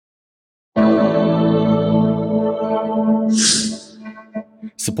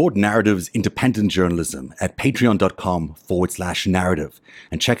Support Narrative's independent journalism at patreon.com/narrative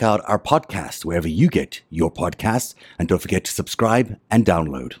and check out our podcast wherever you get your podcasts. And don't forget to subscribe and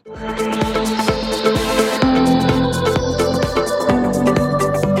download.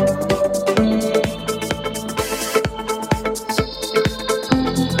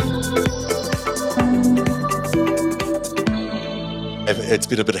 It's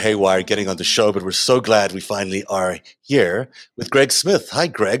been a bit haywire getting on the show, but we're so glad we finally are here with Greg Smith. Hi,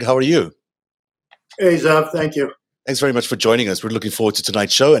 Greg. How are you? Hey, Zev. Thank you. Thanks very much for joining us. We're looking forward to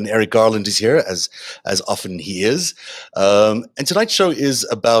tonight's show, and Eric Garland is here, as often he is. And tonight's show is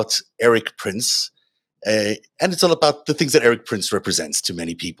about Eric Prince, and it's all about the things that Eric Prince represents to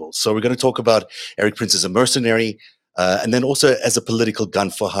many people. So we're going to talk about Eric Prince as a mercenary, and then also as a political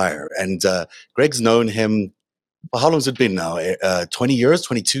gun for hire. And Greg's known him. Well, how long has it been now? 20 years,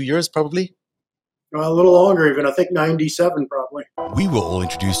 22 years, probably? A little longer even. I think 97 probably. We were all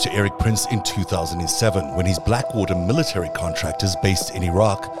introduced to Eric Prince in 2007 when his Blackwater military contractors based in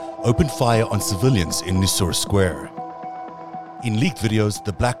Iraq opened fire on civilians in Nusra Square. In leaked videos,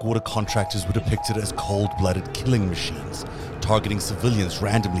 the Blackwater contractors were depicted as cold-blooded killing machines, targeting civilians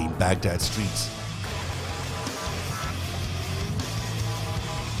randomly in Baghdad streets.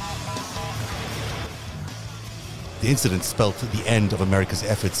 The incident spelled the end of America's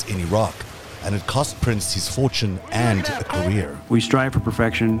efforts in Iraq, and it cost Prince his fortune and a career. We strive for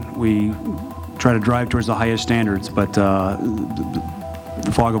perfection. We try to drive towards the highest standards, but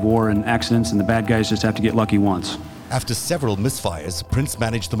the fog of war and accidents and the bad guys just have to get lucky once. After several misfires, Prince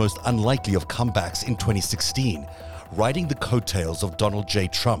managed the most unlikely of comebacks in 2016, riding the coattails of Donald J.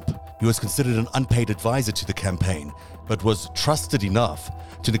 Trump. He was considered an unpaid advisor to the campaign, but was trusted enough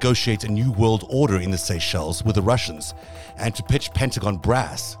to negotiate a new world order in the Seychelles with the Russians and to pitch Pentagon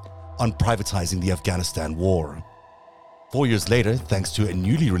brass on privatizing the Afghanistan war. 4 years later, thanks to a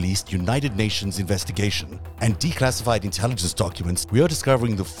newly released United Nations investigation and declassified intelligence documents, we are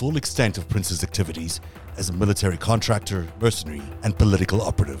discovering the full extent of Prince's activities as a military contractor, mercenary, and political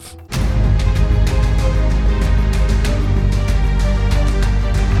operative.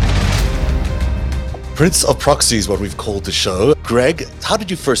 Prince of Proxy is what we've called the show. Greg, how did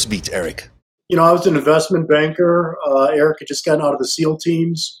you first meet Eric? You know, I was an investment banker. Eric had just gotten out of the SEAL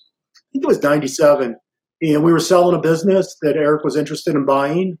teams. I think it was 97. And we were selling a business that Eric was interested in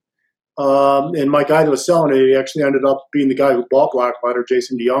buying. And my guy that was selling it, he actually ended up being the guy who bought Blackwater,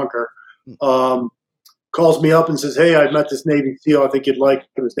 Jason DeYonker. Calls me up and says, hey, I've met this Navy SEAL I think you'd like.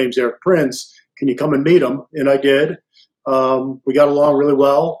 His name's Eric Prince. Can you come and meet him? And I did. We got along really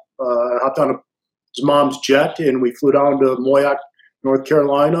well. I hopped on his mom's jet, and we flew down to Moyock, North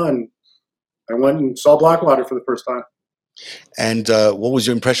Carolina, and I went and saw Blackwater for the first time. And what was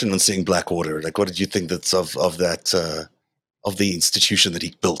your impression on seeing Blackwater? Like, what did you think that's of that of the institution that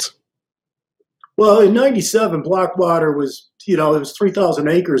he built? Well, in 97, Blackwater was, it was 3,000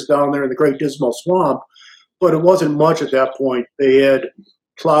 acres down there in the Great Dismal Swamp, but it wasn't much at that point. They had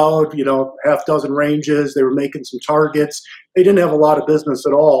plowed, half dozen ranges. They were making some targets. They didn't have a lot of business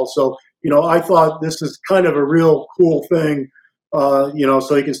at all. So, I thought this is kind of a real cool thing,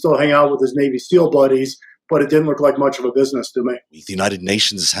 so he can still hang out with his Navy SEAL buddies, but it didn't look like much of a business to me. The United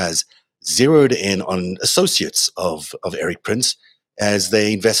Nations has zeroed in on associates of Eric Prince as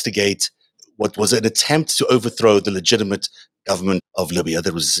they investigate what was an attempt to overthrow the legitimate government of Libya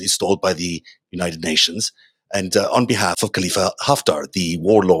that was installed by the United Nations, and on behalf of Khalifa Haftar, the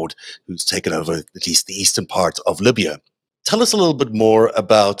warlord who's taken over at least the eastern part of Libya. Tell us a little bit more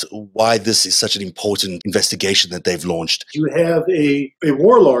about why this is such an important investigation that they've launched. You have a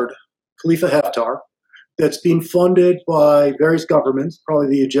warlord, Khalifa Haftar, that's being funded by various governments, probably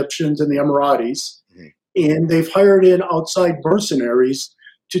the Egyptians and the Emiratis, and they've hired in outside mercenaries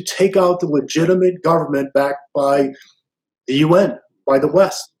to take out the legitimate government backed by the UN, by the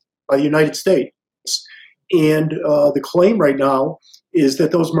West, by the United States. And the claim right now is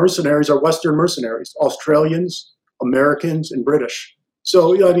that those mercenaries are Western mercenaries, Australians, Americans, and British.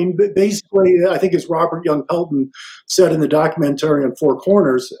 So, basically, I think as Robert Young Pelton said in the documentary on Four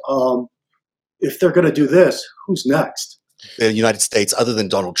Corners, if they're going to do this, who's next? The United States, other than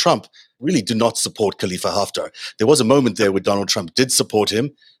Donald Trump, really do not support Khalifa Haftar. There was a moment there where Donald Trump did support him,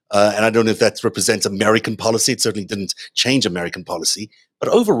 and I don't know if that represents American policy. It certainly didn't change American policy. But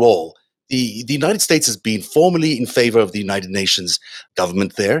overall, the United States has been formally in favor of the United Nations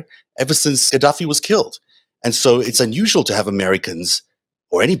government there ever since Gaddafi was killed. And so it's unusual to have Americans,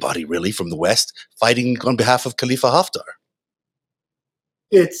 or anybody really from the West, fighting on behalf of Khalifa Haftar.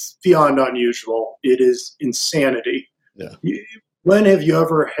 It's beyond unusual. It is insanity. Yeah. When have you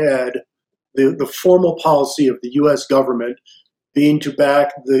ever had the formal policy of the U.S. government being to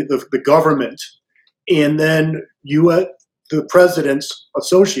back the government, and then the president's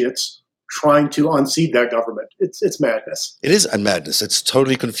associates trying to unseat that government. It's madness. It is a madness. It's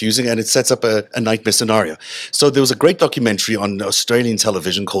totally confusing, and it sets up a nightmare scenario. So there was a great documentary on Australian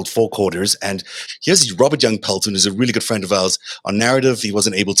television called Four Quarters, and here's Robert Young-Pelton, who's a really good friend of ours on narrative. He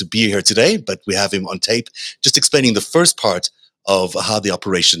wasn't able to be here today, but we have him on tape, just explaining the first part of how the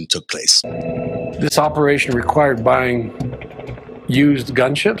operation took place. This operation required buying used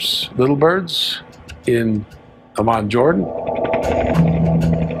gunships, Little Birds, in Amman, Jordan.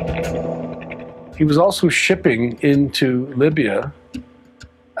 He was also shipping into Libya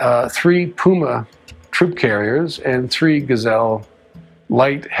 3 Puma troop carriers and 3 Gazelle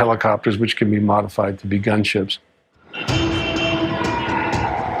light helicopters, which can be modified to be gunships.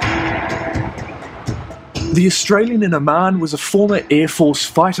 The Australian in Amman was a former Air Force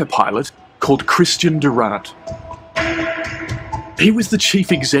fighter pilot called Christian Durant. He was the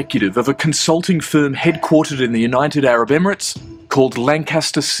chief executive of a consulting firm headquartered in the United Arab Emirates called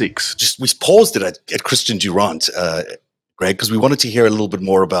Lancaster 6. We paused it at Christian Durant, Greg, because we wanted to hear a little bit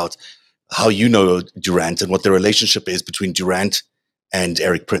more about how you know Durant and what the relationship is between Durant and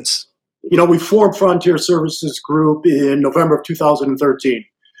Erik Prince. We formed Frontier Services Group in November of 2013.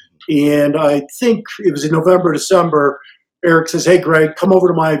 And I think it was in November, December, Erik says, "Hey, Greg, come over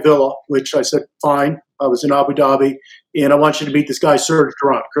to my villa," which I said, fine. I was in Abu Dhabi, and I want you to meet this guy, Serge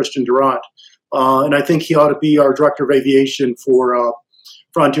Durant, Christian Durant. And I think he ought to be our director of aviation for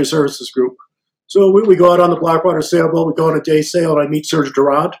Frontier Services Group. So we go out on the Blackwater sailboat, we go on a day sail, and I meet Serge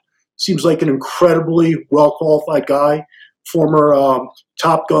Durant. Seems like an incredibly well-qualified guy, former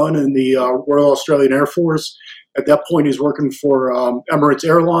Top Gun in the Royal Australian Air Force. At that point, he's working for Emirates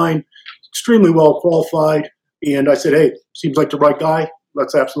Airline, extremely well-qualified. And I said, "Hey, seems like the right guy.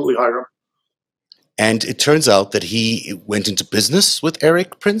 Let's absolutely hire him." And it turns out that he went into business with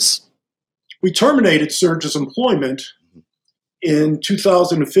Erik Prince. We terminated Serge's employment in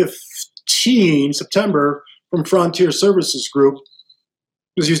 2015, September, from Frontier Services Group,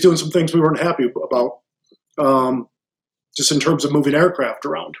 because he was doing some things we weren't happy about, just in terms of moving aircraft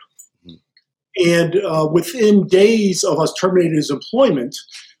around. And within days of us terminating his employment,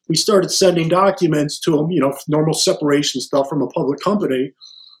 we started sending documents to him, normal separation stuff from a public company.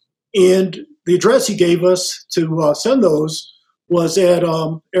 And the address he gave us to send those was at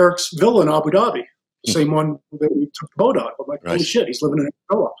Erik's villa in Abu Dhabi, the same one that we took the boat on. I'm like, holy shit, he's living in a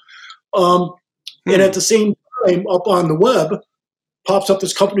villa. And at the same time, up on the web, pops up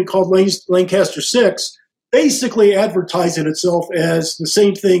this company called Lancaster 6, basically advertising itself as the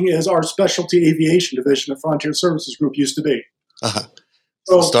same thing as our specialty aviation division at Frontier Services Group used to be.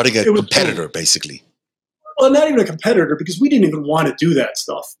 So starting a competitor, basically. Well, not even a competitor, because we didn't even want to do that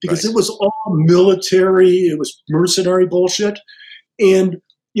stuff, because it was all military, it was mercenary bullshit. And,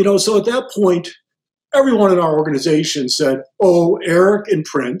 so at that point, everyone in our organization said, "Oh, Erik and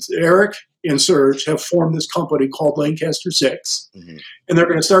Serge have formed this company called Lancaster 6, and they're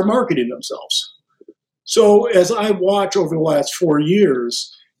going to start marketing themselves." So as I watch over the last 4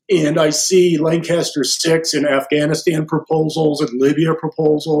 years, and I see Lancaster 6 in Afghanistan proposals and Libya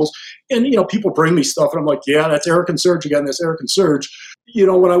proposals, and people bring me stuff, and I'm like, "Yeah, that's Erik and Serge again. That's Erik and Serge."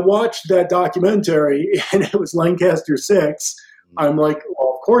 When I watched that documentary and it was Lancaster 6, I'm like,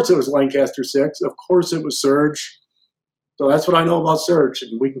 "Well, of course it was Lancaster 6. Of course it was Serge." So that's what I know about Serge,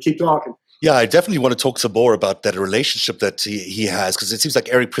 and we can keep talking. Yeah, I definitely want to talk some more about that relationship that he has, because it seems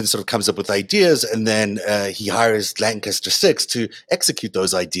like Erik Prince sort of comes up with ideas, and then he hires Lancaster 6 to execute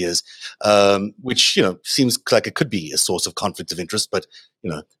those ideas, which, seems like it could be a source of conflict of interest, but,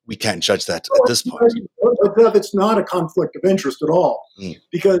 we can't judge that at this point. It's not a conflict of interest at all,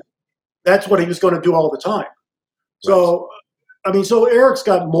 because that's what he was going to do all the time. So, so Erik's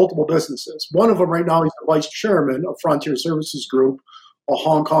got multiple businesses. One of them right now, he's the vice chairman of Frontier Services Group, a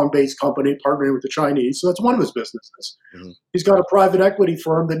Hong Kong-based company partnering with the Chinese. So that's one of his businesses. He's got a private equity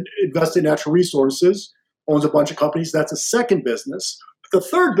firm that invests in natural resources, owns a bunch of companies. That's a second business. But the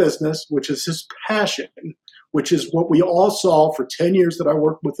third business, which is his passion, which is what we all saw for 10 years that I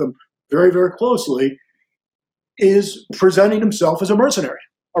worked with him very, very closely, is presenting himself as a mercenary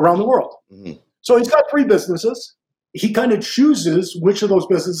around the world. So he's got 3 businesses. He kind of chooses which of those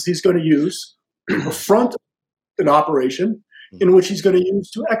businesses he's going to use to front an operation, in which he's going to use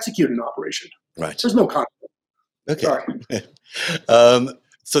to execute an operation. Right. There's no conflict. Okay. Sorry.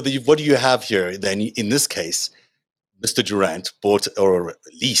 So what do you have here then? In this case, Mr. Durant bought or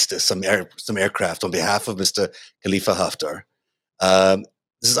leased some aircraft on behalf of Mr. Khalifa Haftar.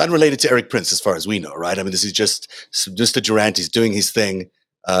 This is unrelated to Erik Prince, as far as we know, right? This is just Mr. Durant. He's doing his thing.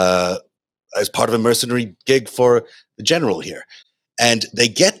 as part of a mercenary gig for the general here. And they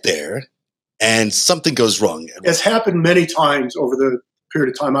get there, and something goes wrong. It's happened many times over the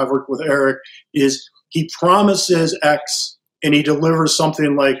period of time I've worked with Eric, is he promises X and he delivers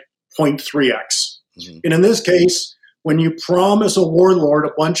something like 0.3X. Mm-hmm. And in this case, when you promise a warlord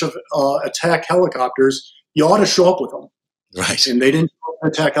a bunch of attack helicopters, you ought to show up with them. Right. And they didn't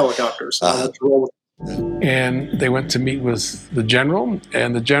attack helicopters. And they went to meet with the general,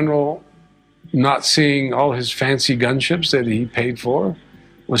 and the general, not seeing all his fancy gunships that he paid for,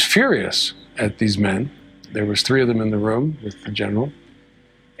 was furious at these men. There was 3 of them in the room with the general.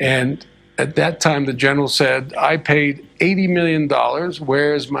 And at that time, the general said, I paid $80 million,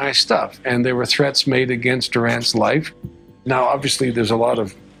 where's my stuff? And there were threats made against Durant's life. Now, obviously, there's a lot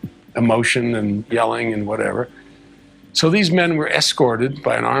of emotion and yelling and whatever. So these men were escorted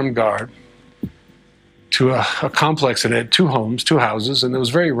by an armed guard to a complex that had 2 homes, 2 houses, and it was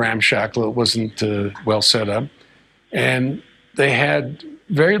very ramshackle. It wasn't well set up. And they had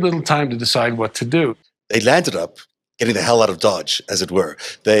very little time to decide what to do. They landed up getting the hell out of Dodge, as it were.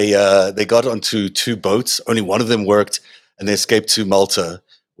 They got onto 2 boats. Only one of them worked, and they escaped to Malta,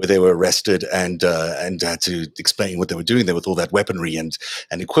 where they were arrested and had to explain what they were doing there with all that weaponry and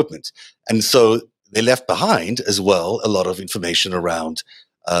equipment. And so they left behind as well a lot of information around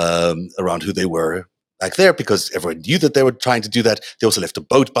who they were back there, because everyone knew that they were trying to do that. They also left a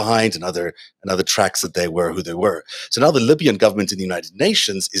boat behind and other tracks that they were who they were. So now the Libyan government in the United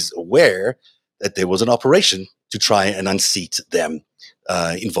Nations is aware that there was an operation to try and unseat them,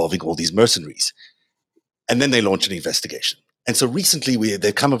 involving all these mercenaries. And then they launch an investigation. And so recently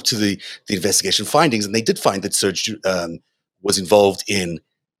they've come up to the investigation findings, and they did find that Serge was involved in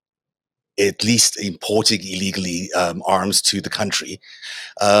at least importing illegally arms to the country.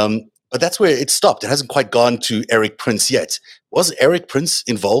 But that's where it stopped. It hasn't quite gone to Erik Prince yet. Was Erik Prince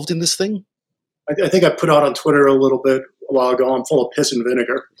involved in this thing? I think I put out on Twitter a little bit a while ago, I'm full of piss and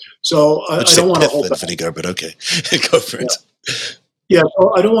vinegar. So I don't want to hold back. Vinegar, but okay. Go for it. Yeah,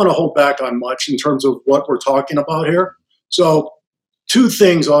 so I don't want to hold back on much in terms of what we're talking about here. So 2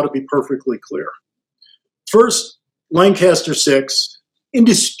 things ought to be perfectly clear. First, Lancaster 6,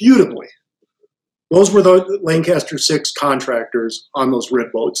 indisputably, those were the Lancaster 6 contractors on those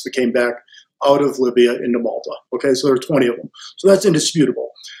rib boats that came back out of Libya into Malta. Okay, so there are 20 of them. So that's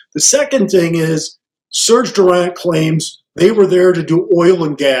indisputable. The second thing is Serge Durant claims they were there to do oil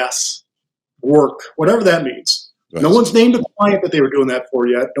and gas work, whatever that means. Right. No one's named a client that they were doing that for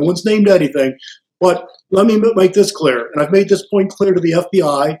yet. No one's named anything. But let me make this clear, and I've made this point clear to the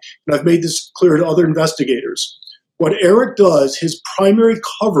FBI, and I've made this clear to other investigators. What Eric does, his primary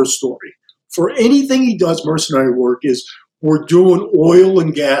cover story for anything he does mercenary work is we're doing oil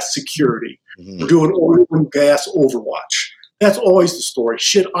and gas security. Mm-hmm. We're doing oil and gas overwatch. That's always the story.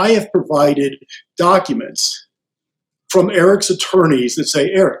 Shit, I have provided documents from Eric's attorneys that say,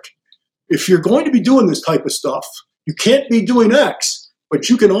 Eric, if you're going to be doing this type of stuff, you can't be doing X, but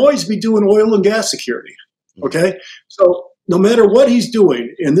you can always be doing oil and gas security. Okay? So no matter what he's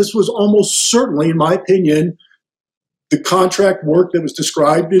doing, and this was almost certainly, in my opinion, the contract work that was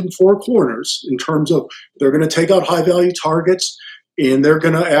described in Four Corners in terms of they're going to take out high-value targets and they're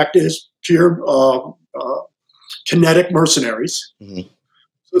going to act as pure kinetic mercenaries.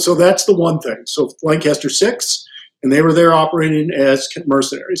 Mm-hmm. So that's the one thing. So Lancaster 6, and they were there operating as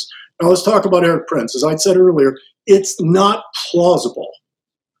mercenaries. Now let's talk about Erik Prince. As I said earlier, it's not plausible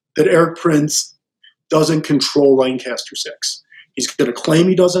that Erik Prince doesn't control Lancaster 6. He's going to claim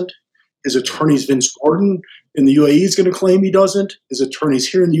he doesn't. His attorneys, Vince Gordon in the UAE, is going to claim he doesn't. His attorneys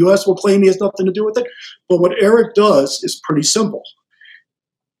here in the US will claim he has nothing to do with it. But what Eric does is pretty simple.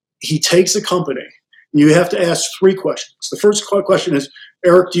 He takes a company, and you have to ask 3 questions. The first question is,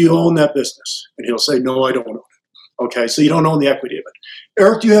 Eric, do you own that business? And he'll say, no, I don't own it. Okay, so you don't own the equity of it.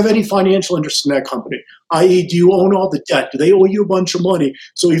 Eric, do you have any financial interest in that company? I.e., do you own all the debt? Do they owe you a bunch of money?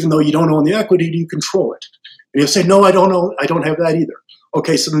 So even though you don't own the equity, do you control it? And he'll say, no, I don't own, I don't have that either.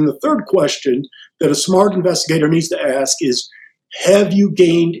 Okay, so then the third question that a smart investigator needs to ask is, have you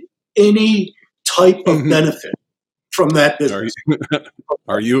gained any type of benefit from that business?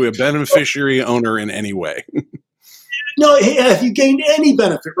 Are you a beneficiary owner in any way? No, have you gained any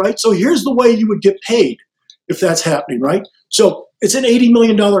benefit, right? So here's the way you would get paid if that's happening, right? So it's an $80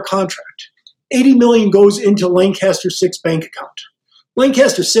 million contract. $80 million goes into Lancaster 6 bank account.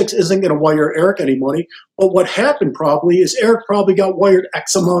 Lancaster 6 isn't going to wire Eric any money, but what happened probably is Eric probably got wired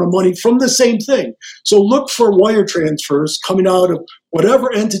X amount of money from the same thing. So look for wire transfers coming out of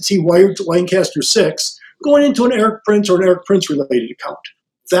whatever entity wired to Lancaster 6 going into an Erik Prince or an Erik Prince related account.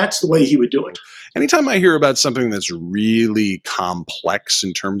 That's the way he would do it. anytime I hear about something that's really complex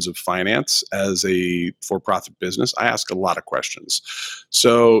in terms of finance as a for-profit business, I ask a lot of questions.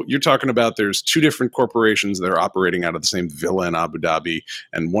 So you're talking about there's two different corporations that are operating out of the same villa in Abu Dhabi,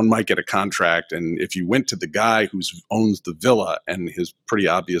 and one might get a contract. And if you went to the guy who owns the villa and is pretty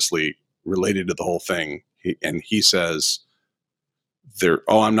obviously related to the whole thing, and he says,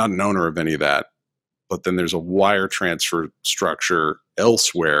 I'm not an owner of any of that. But then there's a wire transfer structure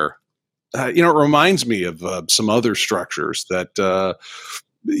elsewhere. It reminds me of some other structures that,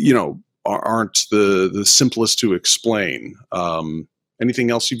 aren't the simplest to explain. Anything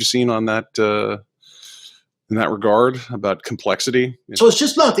else you've seen on that in that regard about complexity? So it's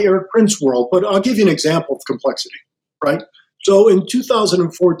just not the Eric Prince world, but I'll give you an example of complexity, right? So in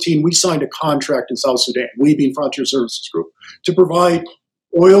 2014, we signed a contract in South Sudan, we being Frontier Services Group, to provide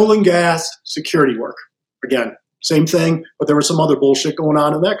oil and gas security work. Again, same thing, but there was some other bullshit going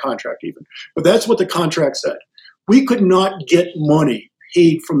on in that contract even. But that's what the contract said. We could not get money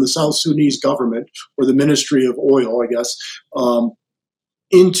paid from the South Sudanese government or the Ministry of Oil, I guess,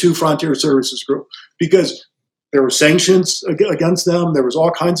 into Frontier Services Group because there were sanctions against them. There was all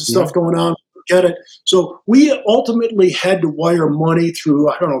kinds of stuff going on. Get it? So we ultimately had to wire money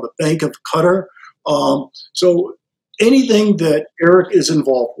through, the Bank of Qatar. So anything that Eric is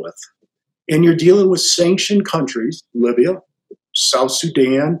involved with, and you're dealing with sanctioned countries, Libya, South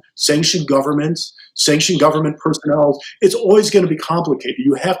Sudan, sanctioned governments, sanctioned government personnel, it's always going to be complicated.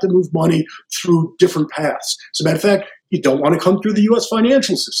 You have to move money through different paths. As a matter of fact, you don't want to come through the U.S.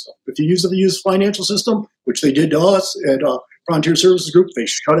 financial system. If you use the U.S. financial system, which they did to us at Frontier Services Group, they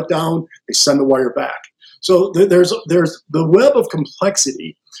shut it down, they send the wire back. So there's the web of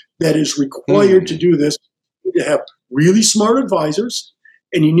complexity that is required to do this. You need to have really smart advisors,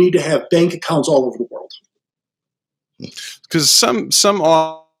 and you need to have bank accounts all over the world. Because some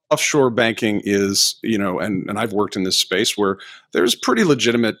offshore banking is, and I've worked in this space where there's pretty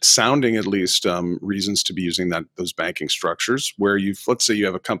legitimate sounding, at least, reasons to be using those banking structures. Where let's say you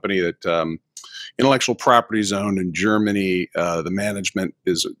have a company that intellectual property is owned in Germany, the management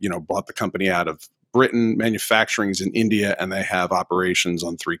is bought the company out of Britain, manufacturing is in India, and they have operations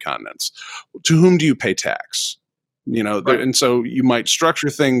on 3 continents. To whom do you pay tax? Right. And so you might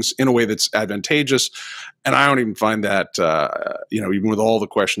structure things in a way that's advantageous. And I don't even find that, even with all the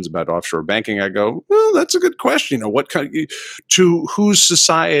questions about offshore banking, I go, well, that's a good question. To whose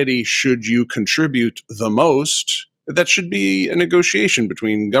society should you contribute the most? That should be a negotiation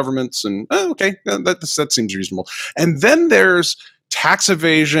between governments and, okay, that seems reasonable. And then there's tax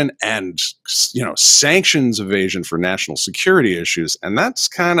evasion and, sanctions evasion for national security issues. And that's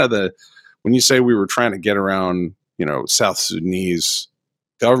kind of when you say we were trying to get around, South Sudanese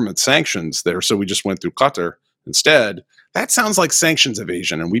government sanctions there, so we just went through Qatar instead. That sounds like sanctions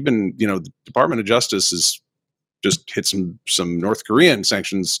evasion, and we've been, the Department of Justice has just hit some North Korean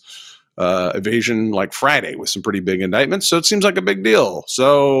sanctions evasion like Friday with some pretty big indictments. So it seems like a big deal.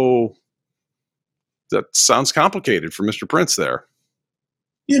 So that sounds complicated for Mr. Prince there.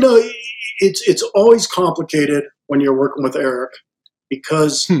 It's always complicated when you're working with Eric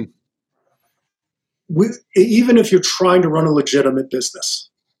because. Even if you're trying to run a legitimate business,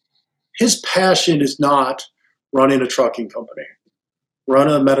 his passion is not running a trucking company, run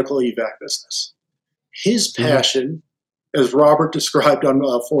a medical evac business. His passion, as Robert described on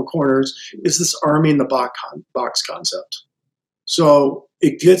Four Corners, is this army in the box concept. So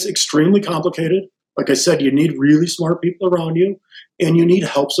it gets extremely complicated. Like I said, you need really smart people around you, and you need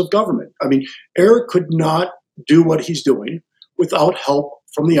helps of government. I mean, Eric could not do what he's doing without help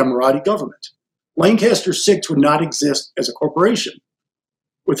from the Emirati government. Lancaster 6 would not exist as a corporation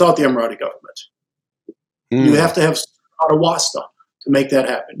without the Emirati government. You have to have a wasta to make that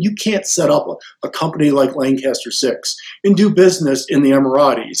happen. You can't set up a company like Lancaster 6 and do business in the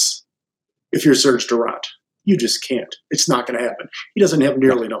Emiratis if you're Serge Durant. You just can't. It's not going to happen. He doesn't have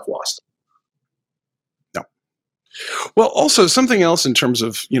nearly enough wasta. No. Well, also something else in terms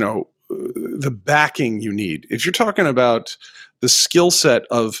of, the backing you need. If you're talking about the skill set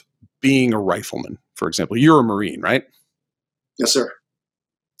of being a rifleman, for example, you're a Marine, right? Yes, sir.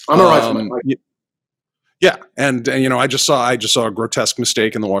 I'm a rifleman. Yeah, and I just saw a grotesque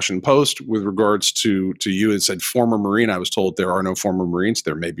mistake in the Washington Post with regards to you. It said former Marine. I was told there are no former Marines.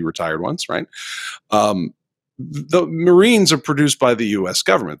 There may be retired ones, right? The Marines are produced by the U.S.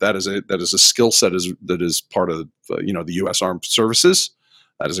 government. That is a skill set that is part of the U.S. Armed Services.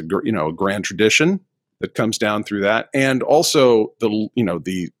 That is a grand tradition that comes down through that, and also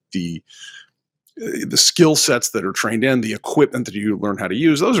the skill sets that are trained in, the equipment that you learn how to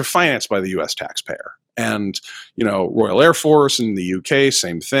use, those are financed by the U.S. taxpayer. And, Royal Air Force in the UK,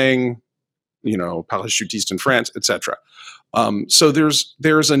 same thing. parachutiste in France, etc. So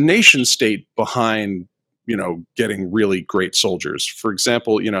there's a nation state behind getting really great soldiers. For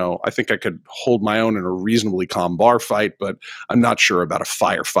example, I think I could hold my own in a reasonably calm bar fight, but I'm not sure about a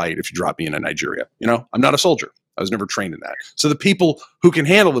firefight if you drop me into Nigeria. I'm not a soldier. I was never trained in that. So the people who can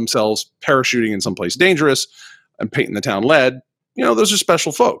handle themselves parachuting in someplace dangerous and painting the town lead, those are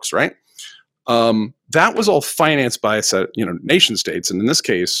special folks, right? That was all financed by a set, nation states. And in this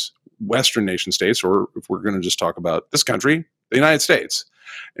case, Western nation states, or if we're going to just talk about this country, the United States.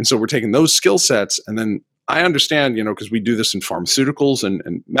 And so we're taking those skill sets, and then I understand, because we do this in pharmaceuticals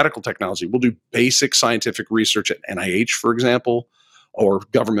and medical technology, we'll do basic scientific research at NIH, for example, or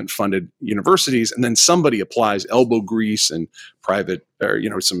government-funded universities, and then somebody applies elbow grease and private,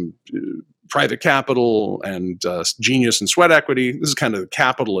 or some private capital and genius and sweat equity. This is kind of the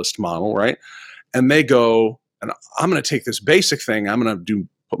capitalist model, right? And they go, and I'm going to take this basic thing, I'm going to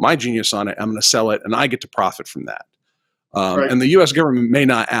put my genius on it, I'm going to sell it, and I get to profit from that. Right. And the U.S. government may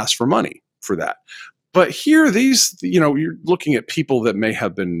not ask for money for that. But here, you're looking at people that may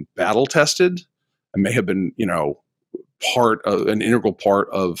have been battle tested and may have been, an integral part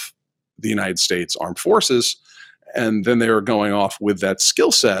of the United States Armed Forces. And then they are going off with that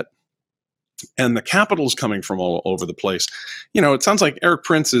skill set. And the capital is coming from all over the place. It sounds like Erik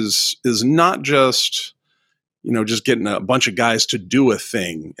Prince is not just, just getting a bunch of guys to do a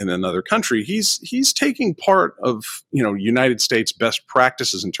thing in another country. He's taking part of, United States best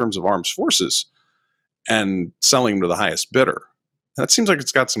practices in terms of armed forces and selling them to the highest bidder. That seems like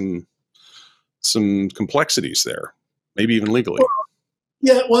it's got some complexities there, maybe even legally.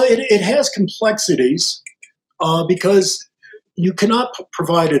 Well, it has complexities because you cannot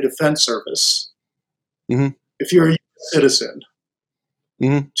provide a defense service if you're a US citizen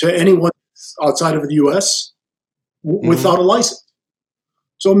to anyone outside of the U.S. Without a license.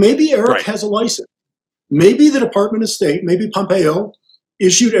 So maybe Erik has a license. Maybe the Department of State, maybe Pompeo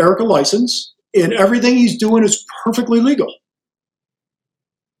issued Erik a license, and everything he's doing is perfectly legal.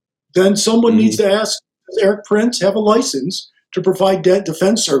 Then someone needs to ask, does Erik Prince have a license to provide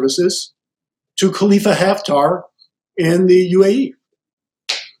defense services to Khalifa Haftar in the UAE?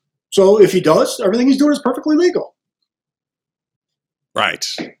 So if he does, everything he's doing is perfectly legal. Right.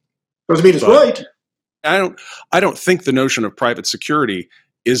 Doesn't mean it's right. I don't think the notion of private security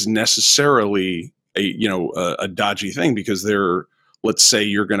is necessarily a dodgy thing, because let's say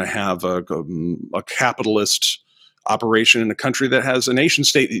you're going to have a capitalist operation in a country that has a nation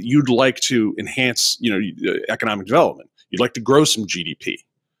state that you'd like to enhance, economic development. You'd like to grow some GDP,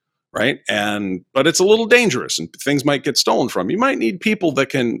 right? But it's a little dangerous, and things might get stolen from you. You might need people that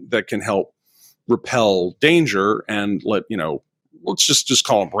can help repel danger and let's just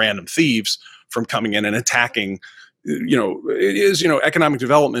call them random thieves from coming in and attacking. It is, economic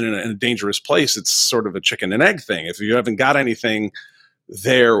development in a dangerous place. It's sort of a chicken and egg thing. If you haven't got anything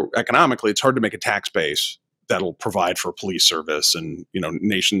there economically, it's hard to make a tax base that'll provide for police service and,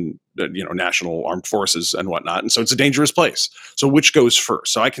 national armed forces and whatnot. And so it's a dangerous place. So which goes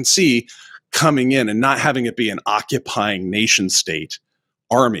first? So I can see coming in and not having it be an occupying nation state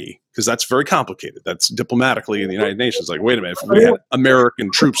army, because that's very complicated. That's diplomatically in the United Nations. Like, wait a minute, if we had American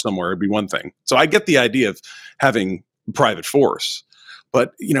troops somewhere, it'd be one thing. So I get the idea of having private force,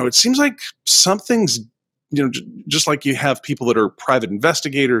 but it seems like something's, just like you have people that are private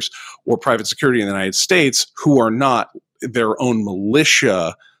investigators or private security in the United States who are not their own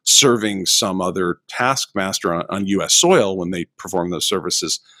militia serving some other taskmaster on U.S. soil when they perform those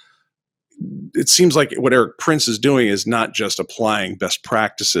services. It seems like what Erik Prince is doing is not just applying best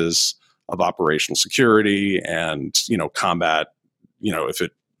practices of operational security and, combat, if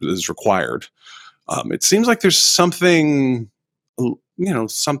it is required. It seems like there's something,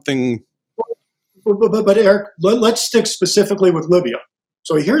 something. But Erik, let's stick specifically with Libya.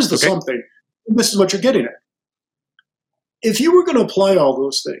 So here's the something. This is what you're getting at. If you were going to apply all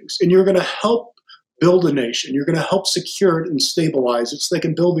those things and you're going to help build a nation, you're going to help secure it and stabilize it so they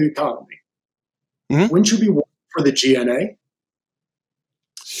can build the economy, wouldn't you be working for the GNA?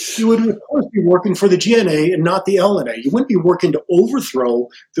 You would, of course, be working for the GNA and not the LNA. You wouldn't be working to overthrow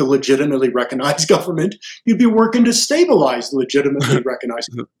the legitimately recognized government. You'd be working to stabilize the legitimately recognized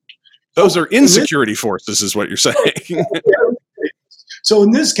government. Those are insecurity forces, is what you're saying. So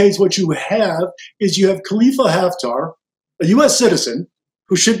in this case, what you have is you have Khalifa Haftar, a U.S. citizen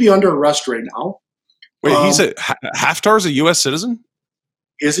who should be under arrest right now. Wait, Haftar's a U.S. citizen?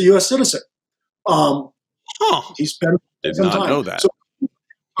 He is a U.S. citizen. He's been did not time. Know that. So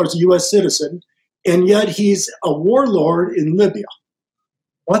he's a U.S. citizen, and yet he's a warlord in Libya.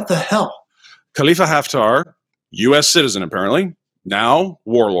 What the hell? Khalifa Haftar, U.S. citizen apparently, now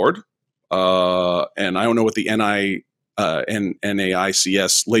warlord. and I don't know what the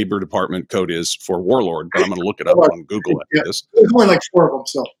NAICS Labor Department code is for warlord, but I'm going to look it up on Google after this. There's only like 4 of them,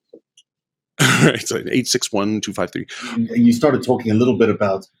 so. Right, so 861-253. You started talking a little bit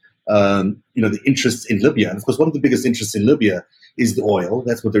about the interests in Libya, and of course, one of the biggest interests in Libya is the oil.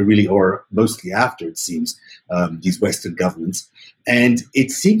 That's what they really are mostly after, it seems, these Western governments. And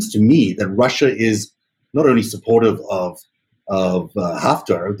it seems to me that Russia is not only supportive of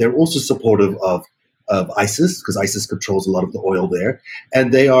Haftar, they're also supportive of ISIS, because ISIS controls a lot of the oil there,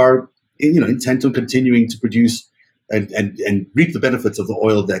 and they are intent on continuing to produce and reap the benefits of the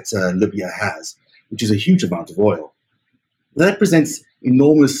oil that Libya has, which is a huge amount of oil. That presents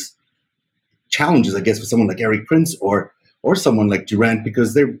enormous challenges, I guess, for someone like Erik Prince or someone like Durant,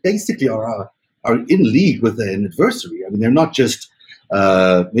 because they basically are in league with an adversary. I mean, they're not just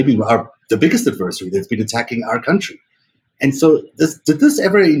maybe the biggest adversary that's been attacking our country. And so, did this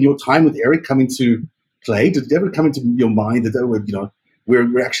ever, in your time with Erik, come into play? Did it ever come into your mind that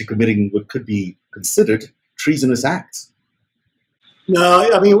we're actually committing what could be considered treasonous acts? No,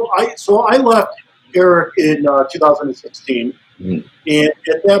 I mean, I left Erik in 2016, and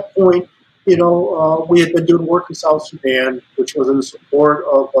at that point, we had been doing work in South Sudan, which was in the support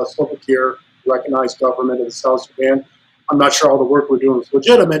of Salva Kiir, recognized government of the South Sudan. I'm not sure all the work we're doing was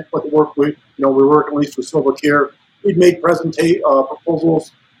legitimate, but the work we're working at least with Salva Kiir. We'd made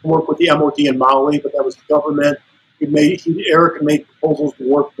proposals to work with the MOD in Mali, but that was the government. Erik had made proposals to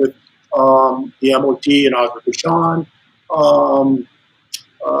work with the MOD in Azerbaijan.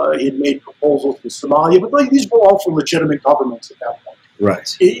 He had made proposals in Somalia, but these were all for legitimate governments at that point.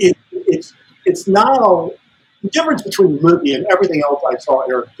 Right. It's now the difference between Libya and everything else I saw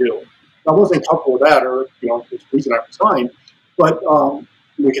Erik do. I wasn't comfortable with that, or there's a reason I resigned. But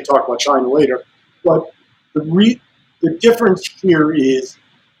we can talk about China later. But the difference here is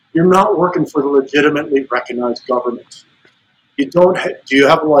you're not working for the legitimately recognized government. Do you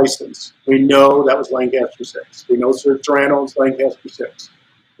have a license? We know that was Lancaster 6. We know Sir Serrano owns Lancaster 6.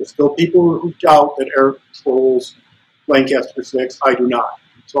 There's still people who doubt that Erik controls Lancaster 6. I do not.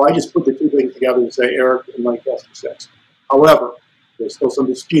 So I just put the two things together and say Erik and Lancaster 6. However, there's still some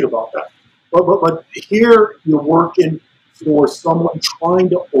dispute about that. But here you're working for someone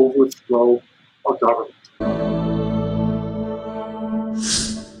trying to overthrow a government.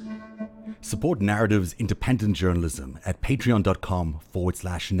 Support Narrative's independent journalism at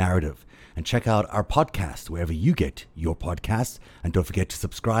patreon.com/narrative and check out our podcast wherever you get your podcasts, and don't forget to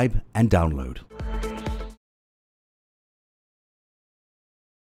subscribe and download.